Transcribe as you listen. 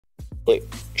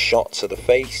bullet shot to the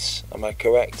face, am I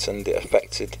correct? And it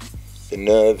affected the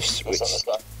nerves, which...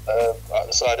 At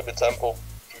the side of the temple,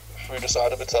 through the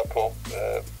side of the temple,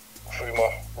 through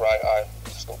my right eye,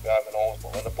 stuck behind my nose,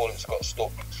 but when the bullets got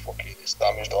stuck, it's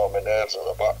damaged all my nerves at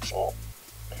the back, so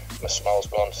my smell's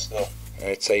gone still.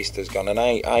 Taste has gone, and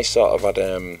I sort of had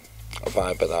a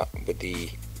vibe of that with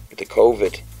the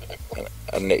COVID.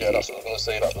 And yeah, that's what I was going to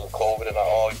say, that was COVID and that,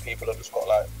 oh, people have just got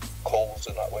like colds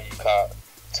and that where you can't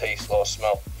taste or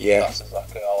smell. Yeah. That's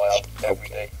exactly how I have every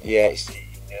day. Yeah,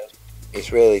 it's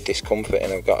really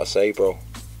discomforting, I've got to say, bro.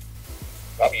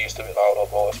 I'm used to it now, though,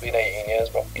 bro. It's been 18 years,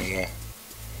 bro.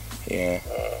 Yeah.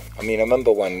 I mean, I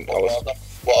remember when I was...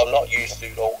 What I'm not used to,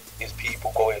 though, is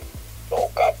people going, oh,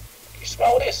 God, you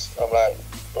smell this? I'm like,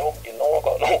 bro, you know I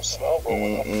got no smell,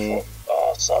 bro.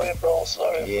 Oh, sorry, bro,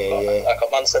 sorry. Yeah. Like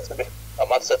a man said to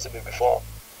me before,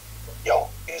 yo,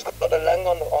 he's got the leng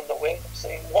on the wing. I'm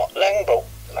saying, what leng, bro?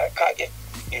 Like, can't you...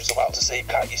 He was about to say,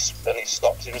 can't you... Then he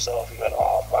stopped himself. He went,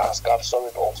 oh, man, Gav, sorry,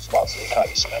 bro. I was about to say, can't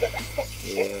you smell it?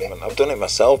 Yeah, man. I've done it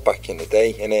myself back in the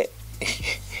day, innit?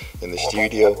 In the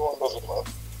studio. Everyone does it,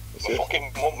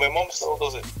 man. My mum still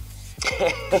does it.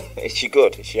 Is she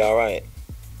good? Is she alright?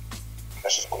 Yeah,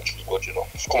 she's good, you know.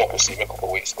 She's come up and see me a couple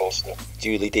of weeks ago still.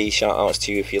 Julie D, shout outs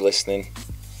to you if you're listening.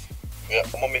 Yeah,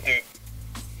 mummy do.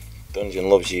 Dungeon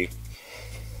loves you.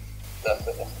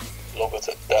 Definitely. Love her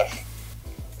to death.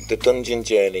 The Dungeon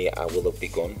journey I will have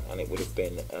begun, and it would have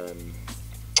been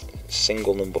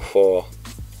single number 4,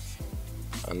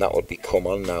 and that would be Come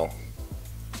On Now.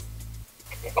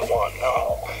 Come on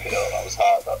now. Yeah, that was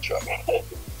hard, that track.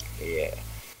 Yeah.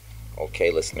 Okay,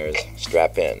 listeners,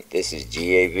 strap in. This is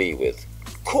G.A.V with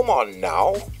Come On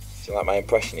Now. Do you like my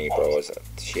impression of you, bro? Is that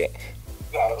shit?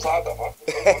 Nah, that was hard, that, man.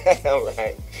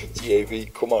 Alright. G.A.V,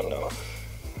 come on now.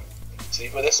 See,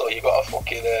 with this, you got a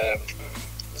fucking...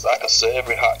 it's like a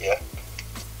Cerberry hat, yeah?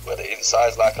 Where the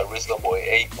inside's like a Rizzler Boy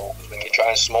 8, because when you try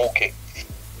and smoke it,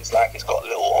 it's like it's got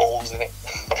little holes in it.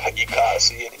 Like you can't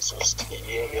see it, it's just, you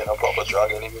ain't getting a proper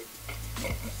drag anyway.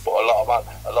 But a lot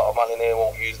of man in here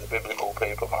won't use the biblical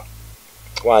paper, man.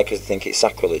 Why? Because they think it's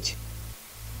sacrilege?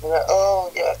 Like,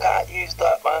 oh, yeah, I can't use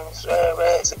that, man.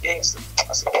 It's against it.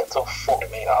 I said, get the fuck,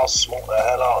 me, I'll smoke the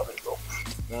hell out of it, bro.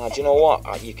 Nah, do you know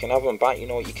what? You can have them back, you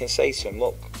know what? You can say to them,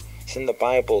 look, it's in the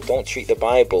Bible. Don't treat the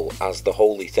Bible as the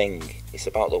holy thing. It's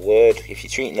about the word. If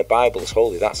you're treating the Bible as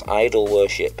holy, that's idol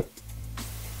worship.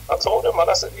 I told him, man,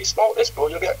 I said, you smoke this, bro,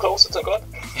 you'll get closer to God.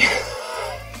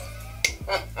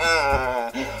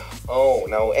 Oh,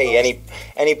 no. Hey,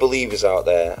 any believers out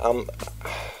there,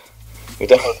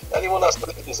 anyone that's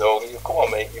believers, though, come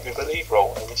on, mate, if you believe,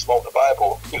 bro, and you smoke the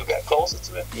Bible, you'll get closer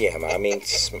to it. Yeah, man, I mean,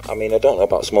 I don't know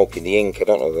about smoking the ink. I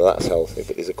don't know whether that's healthy,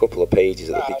 but there's a couple of pages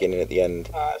at the beginning and at the end.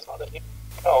 Nah, it's not that.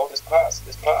 No, there's parts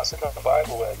in the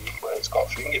Bible where it's got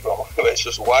thingy, bro, where it's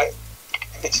just white.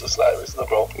 It's just like Rizzler,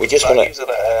 bro. We just want to using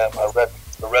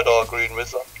a red or green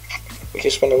Rizzler. We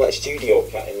just want to let Studio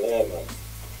Cat in there, man.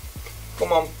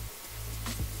 Come on.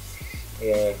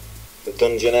 Yeah, the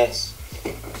Dungeness.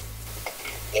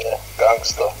 Yeah,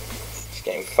 gangster. She's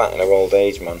getting fat in her old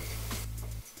age, man.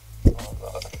 Oh,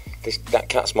 God. That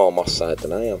cat's more Moss side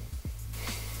than I am.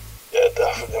 Yeah,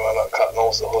 definitely, man. That cat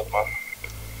knows the hood, man.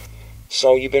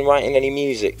 So, you've been writing any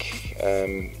music?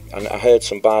 And I heard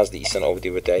some bars that you sent over the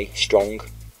other day. Strong.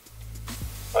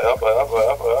 I have.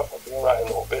 I've been writing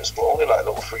little bits, but only like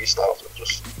little freestyles. I've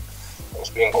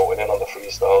just been going in on the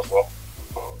freestyles, bro.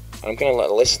 I'm going to let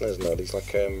the listeners know. There's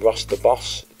like Ross the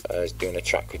Boss is doing a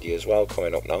track with you as well,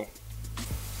 coming up now.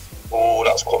 Oh,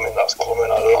 that's coming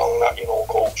along, that, you know,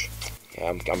 coach. Yeah,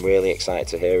 I'm really excited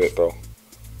to hear it, bro.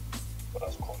 But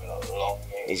that's coming along.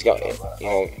 He's got, you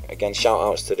know, again, shout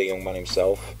outs to the young man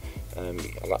himself.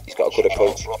 He's got a good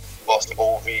approach. Boss the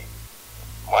OV,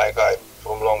 my guy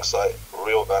from Longside,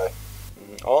 real guy.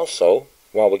 Also,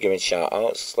 while we're giving shout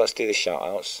outs, let's do the shout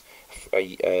outs.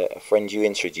 A friend you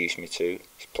introduced me to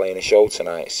is playing a show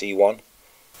tonight, C1.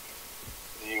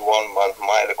 C1, man,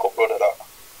 my little brother,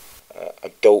 that. A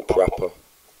dope rapper.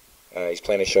 He's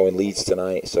playing a show in Leeds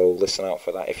tonight, so listen out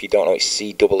for that. If you don't know, it's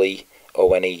CEEONE,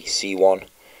 C1.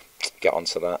 Get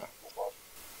onto that.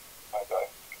 My guy.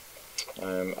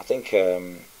 I think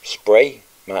Spray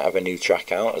might have a new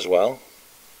track out as well.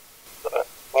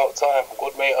 About time,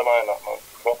 good mate of mine, that, man.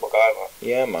 Proper guy, man.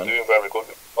 Yeah, man. Doing very good.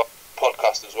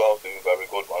 Podcast as well, doing very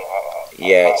good, man. I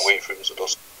can't wait for him to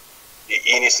just...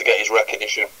 He needs to get his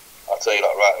recognition. I'll tell you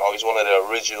that right now. He's one of the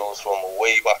originals from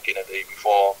way back in the day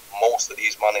before most of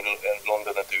these men in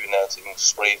London are doing their thing.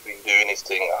 Spray's been doing his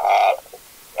thing hard,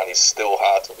 and he's still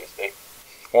hard to this day.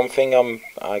 One thing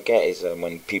I get is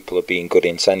when people are being good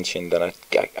intentioned, and I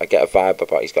get a vibe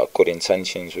about he's got good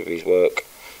intentions with his work.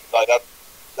 Like that,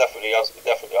 definitely has. He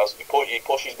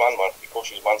pushes man. He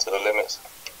pushes man to the limits.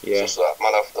 Yeah. It's just that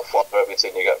man have to follow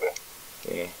everything you get me.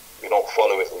 Yeah. If you don't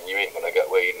follow it, then you ain't gonna get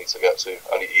where you need to get to.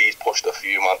 And he's pushed a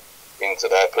few man into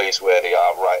their place where they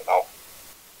are right now.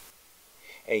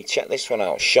 Hey, check this one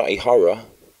out. Shotty Horror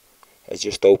has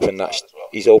just opened that.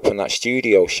 He's opened that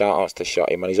studio. Shout outs to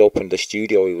Shotty, man. He's opened the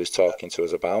studio he was talking to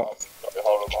us about. Shotty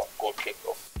Horror, man. Good kid,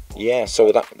 though. Yeah,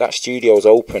 so that studio's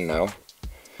open now.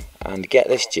 And get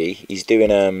this, G. He's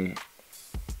doing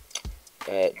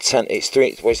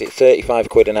 35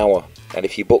 quid an hour. And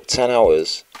if you book 10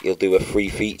 hours, he'll do a free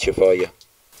feature for you.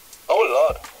 Oh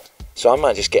Lord. So I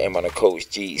might just get him on a Coach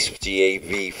Jeets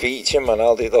G.A.V feature, man.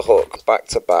 I'll do the hook back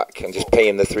to back and just pay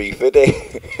him the 350. I'd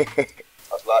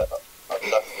like that. I'd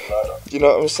definitely like that. Do you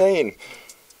know what I'm saying?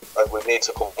 Like, we need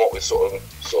to come up with sort of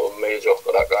major,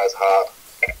 but that guy's hard.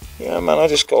 Yeah, man, I'll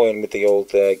just go in with the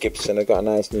old Gibson. I've got a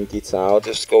nice new guitar. I'll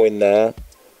just go in there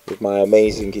with my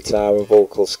amazing guitar and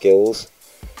vocal skills.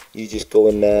 You just go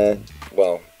in there,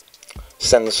 well,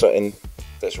 send something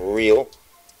that's real.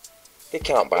 They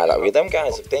can't buy that real. Them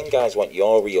guys want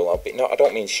your real. I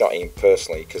don't mean Shotty him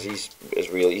personally, because he's as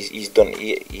real.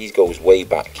 He goes way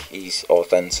back. He's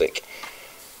authentic.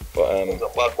 But He's a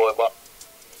bad boy, but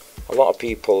a lot of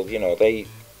people, you know, they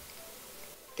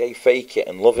fake it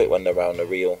and love it when they're around the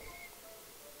real.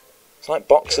 It's like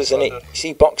boxers, isn't it? You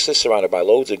see boxers surrounded by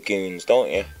loads of goons,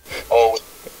 don't you? Oh.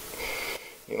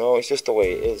 You know, it's just the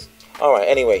way it is. Alright,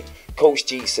 anyway, Coach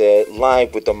Jeets here,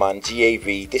 live with the man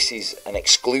G.A.V. This is an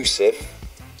exclusive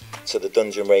to the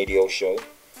Dungeon Radio show.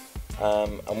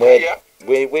 And we're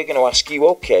going to ask you,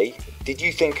 okay, did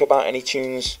you think about any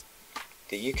tunes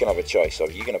that you can have a choice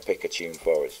of? You're going to pick a tune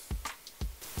for us.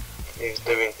 He's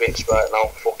doing bits right now,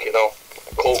 fucking hell.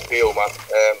 Cold Peel, man.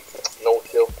 No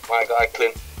Chill. My guy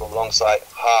Clint from Longside.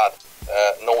 Hard.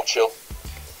 No Chill.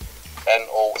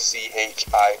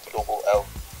 NOCHILL.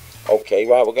 Okay,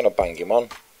 right, we're going to bang him on.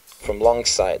 From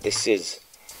Longside, this is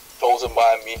Chosen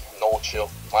by Me, No Chill.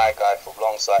 My guy from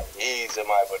Longside. Easy,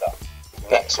 my brother.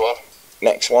 Next one.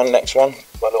 Next one.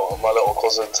 My little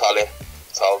cousin Tal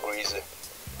Greasy.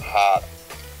 Hard.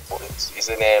 But he's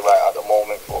in there right at the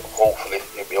moment, but hopefully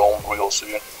he'll be home real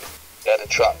soon. Yeah, the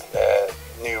track,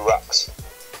 New Racks.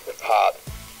 Hard.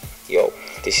 Yo,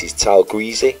 this is Tal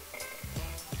Greasy.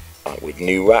 With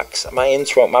New Racks. My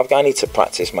intro, I need to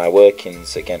practice my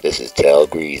workings again. This is Tal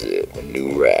Greasy with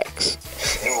New Racks.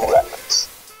 New Racks.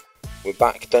 We're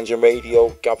back, Dungeon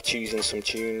Radio. Gav choosing some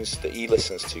tunes that he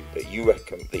listens to, that he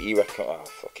reckon, oh,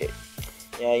 fuck it.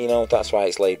 Yeah, you know, that's why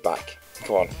it's laid back.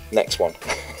 Come on, next one.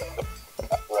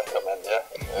 Recommend, yeah?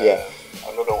 Yeah.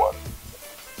 Another one.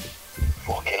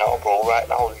 Fucking hell, bro, right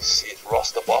now it's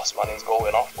Ross the Boss, man. He's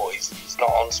going off, but he's not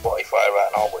on Spotify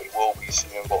right now, but he will be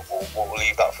soon, but we'll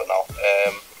leave that for now.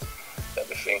 Let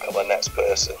me think of the next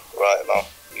person right now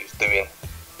who's doing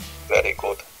very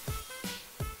good.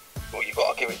 Well, you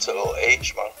gotta give it to little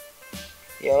H, man.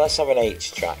 Yeah, let's have an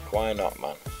H track, why not,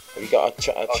 man? Have you got a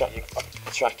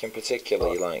track in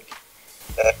particular you like?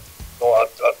 No,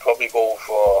 I'd probably go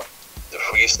for the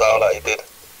freestyle that he did.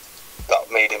 That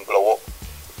made him blow up.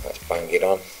 Let's bang it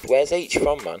on. Where's H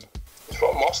from, man? He's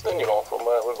from Moston, you know, from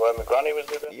where my granny was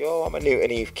living. Yo, I'm a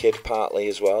Newton Eve kid partly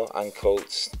as well. And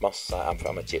Coates, I'm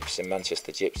from a gypsy,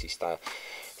 Manchester gypsy style.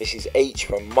 This is H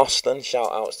from Moston.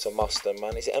 Shout outs to Moston,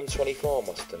 man. Is it M24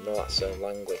 Moston? No, that's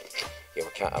Langley. Yo,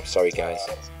 I'm sorry, guys.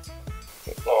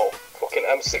 No, fucking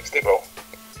M60, bro.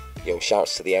 Yo,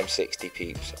 shouts to the M60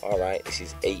 peeps. Alright, this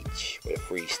is H with a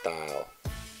freestyle.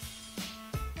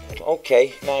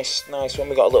 Okay, nice one.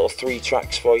 We got a little 3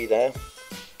 tracks for you there.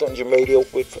 Dungeon Radio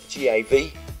with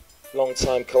G.A.V,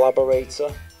 long-time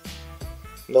collaborator,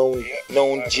 known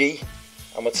G.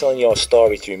 And we're telling your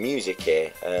story through music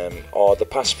here, or the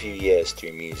past few years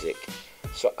through music.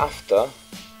 So after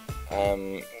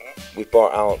we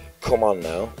brought out "Come On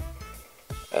Now,"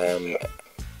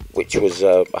 which was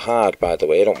hard, by the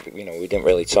way. We didn't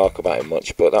really talk about it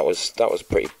much, but that was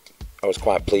pretty. I was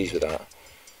quite pleased with that.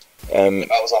 I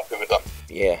was happy with that.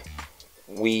 Yeah.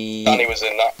 Danny was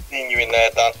in that. Seen you in there,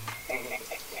 Dan.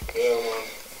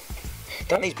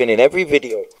 Danny's been in every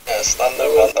video. Yeah,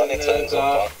 standard man. Danny turns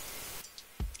up.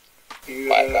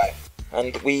 My guy.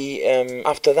 And we,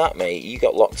 after that, mate, you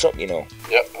got locked up, you know.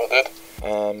 Yep, I did.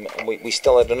 And we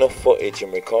still had enough footage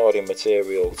and recording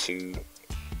material to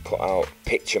put out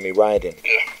 "Picture Me Riding."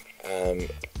 Yeah.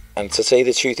 And to say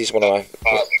the truth, is one of my.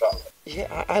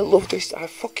 Yeah, I love this. I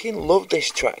fucking love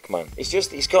this track, man. It's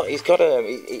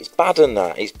bad in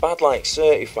that. It's bad like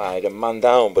Certified and Man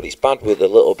Down, but it's bad with a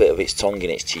little bit of its tongue in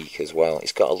its cheek as well.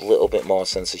 It's got a little bit more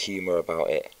sense of humour about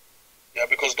it. Yeah,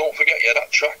 because don't forget,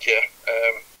 that track,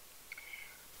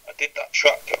 I did that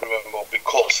track, remember,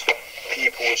 because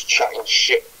people was chatting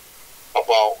shit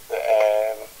about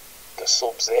the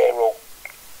Sub-Zero.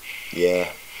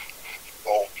 Yeah.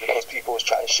 Well, because people was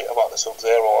chatting shit about the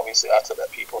Sub-Zero, obviously I had to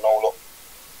let people know, look,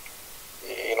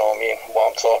 you know what I mean, what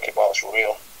I'm talking about is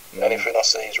real. Anything I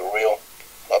say is real.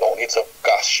 I don't need to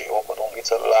gas shit up, I don't need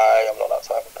to lie, I'm not that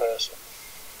type of person.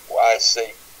 What I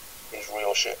say is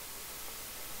real shit.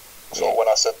 So when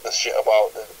I said the shit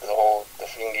about the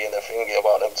thingy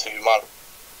about them two man,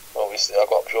 obviously I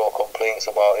got pure complaints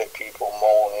about it, people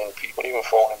moaning, people even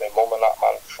phoning my mum and that,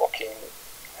 man, fucking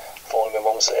phoning my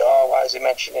mum and saying, oh, why is he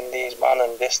mentioning these man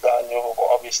and this, that and the other, but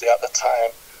obviously at the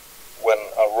time when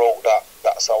I wrote that,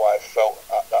 that's how I felt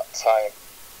at that time.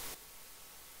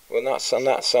 Well,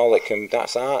 that's all it can,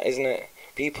 that's art, isn't it?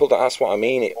 That's what I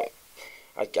mean.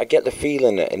 I get the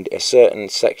feeling that in a certain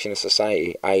section of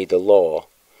society, i.e. the law,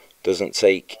 doesn't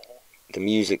take the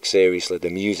music seriously, the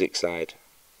music side.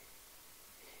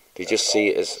 They just see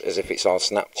it as if it's all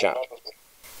Snapchat.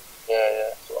 Yeah,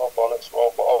 it's all bollocks.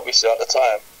 Well, but obviously at the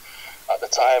time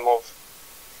of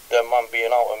them man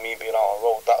being out and me being out on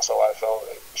road, that's how I felt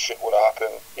shit would have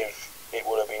happened if it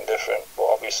would have been different. But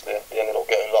obviously they ended up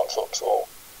getting locked up, so,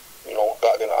 you know,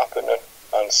 that didn't happen then.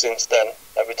 And since then,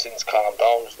 everything's calmed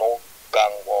down. There's no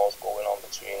gang wars going on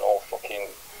between no fucking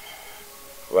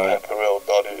Imperial,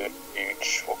 Doddy,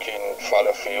 huge fucking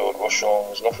Fallowfield, Russia.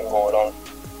 There's nothing going on.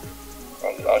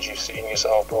 And as you've seen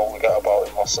yourself, bro, we get about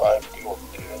in my side, do what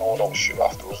we do, you know, don't shoot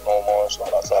afterwards no more. It's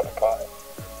not that type of party.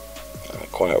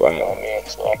 Quite right. You know what I mean?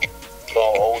 So, it's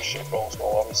all old shit, bro. So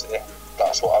obviously,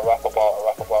 that's what I rap about. I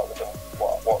rap about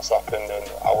what's happened and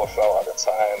how I felt at the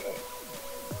time.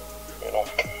 And, you know.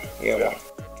 Yeah.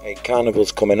 Hey,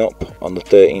 Carnival's coming up on the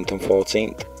 13th and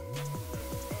 14th.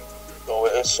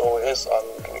 So it is,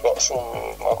 and I got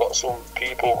some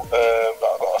people that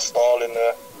I got a stall in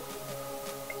there.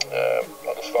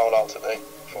 I just found out today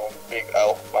from Big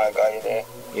L, my guy in there.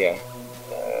 Yeah.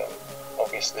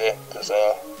 Obviously, there's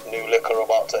a new liquor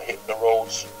about to hit the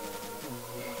roads.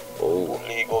 Oh.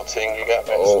 Legal thing, you get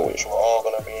me? So which we're all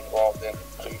going to be involved in,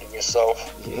 including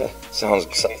yourself. Yeah, sounds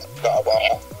good.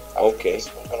 Okay.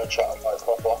 I'm going to chat about it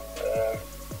proper.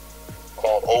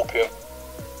 Called Opium.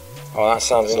 Oh, that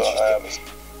sounds interesting. It's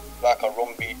like a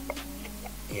rum beat.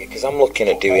 Yeah, because I'm looking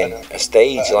at doing a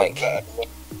stage,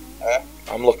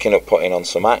 I'm looking at putting on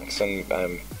some acts and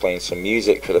playing some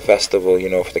music for the festival, you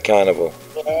know, for the carnival.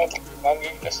 Yeah, man,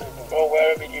 listen, bro,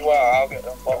 wherever you are, I'll get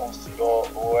them bottles to your,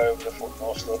 or wherever the fuck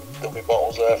most of there'll be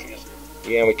bottles there for you.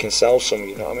 Yeah, we can sell some,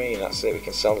 you know what I mean? That's it, we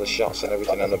can sell the shots and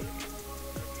everything.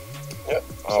 Yeah,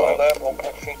 all right. We'll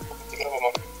put things together,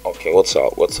 man. Okay, we'll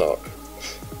talk.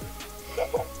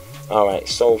 Alright,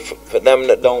 so for them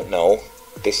that don't know,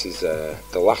 this is the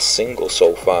last single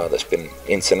so far that's been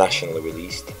internationally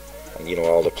released, and you know,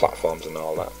 all the platforms and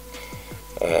all that.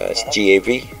 It's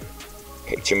G.A.V,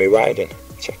 Picture Me Riding.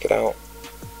 Check it out.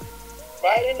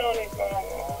 Riding on it,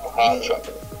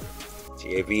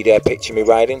 G.A.V there, Picture Me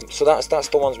Riding. So that's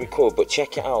the ones we covered, but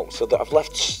check it out. So I've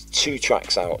left 2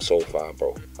 tracks out so far,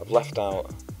 bro. I've left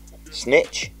out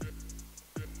Snitch,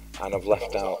 and I've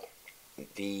left out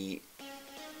the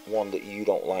one that you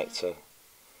don't like to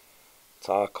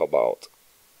talk about.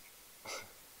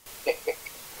 The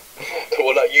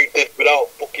one that you did without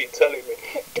fucking telling me.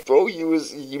 Bro, you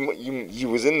was in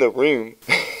the room.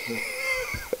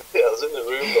 Yeah, I was in the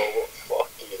room though, but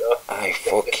fuck you know. I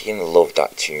fucking love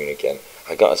that tune again.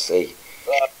 I gotta say.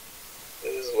 It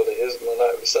is what it is, man.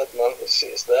 Like we said, man,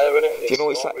 it's there, isn't it? It's, you know,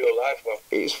 it's not real life, man.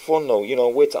 It's fun though, you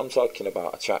know. I'm talking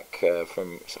about a track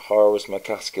from Horace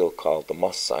McCaskill called the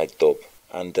Moss Side Dub.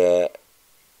 And the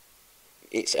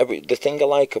thing I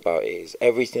like about it is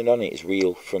everything on it is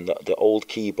real, from the old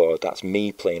keyboard, that's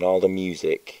me playing all the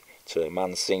music, to a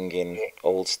man singing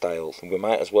old style. We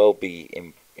might as well be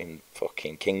in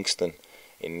fucking Kingston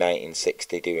in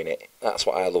 1960 doing it. That's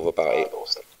what I love about it.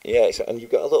 Yeah, and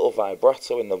you've got a little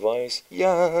vibrato in the voice.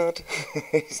 Yard.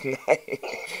 It's nice.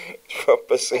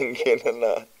 Proper singing and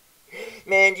that.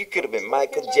 Man, you could have been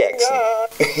Michael Jackson.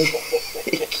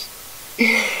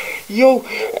 Yo,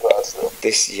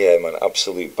 this, yeah, man,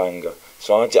 absolute banger.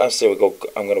 So I say I'm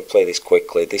going to play this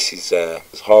quickly. This is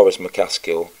Horace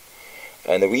McCaskill,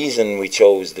 and the reason we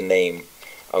chose the name,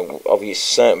 obvious,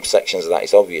 certain sections of that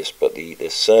is obvious, but the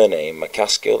surname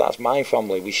McCaskill, that's my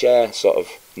family. We share sort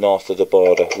of north of the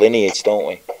border lineage, don't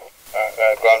we? Gran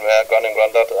and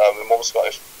granddad. My mum's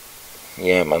Scottish.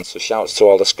 Yeah, man. So shouts to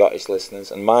all the Scottish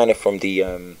listeners, and mine are from the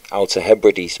Outer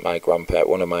Hebrides.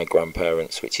 One of my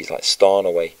grandparents, which is like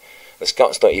Stornoway. The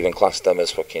Scots don't even class them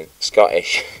as fucking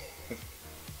Scottish.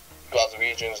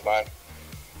 Glaswegians, man.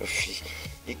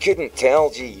 You couldn't tell,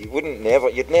 G. You'd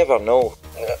never know.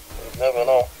 Yeah, you'd never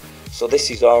know. So this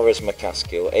is Auras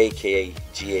McCaskill, aka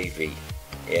G.A.V.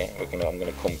 Yeah, I'm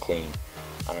gonna come clean.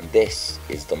 And this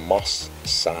is the Moss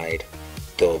Side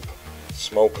dub.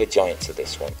 Smoke a joint to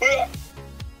this one.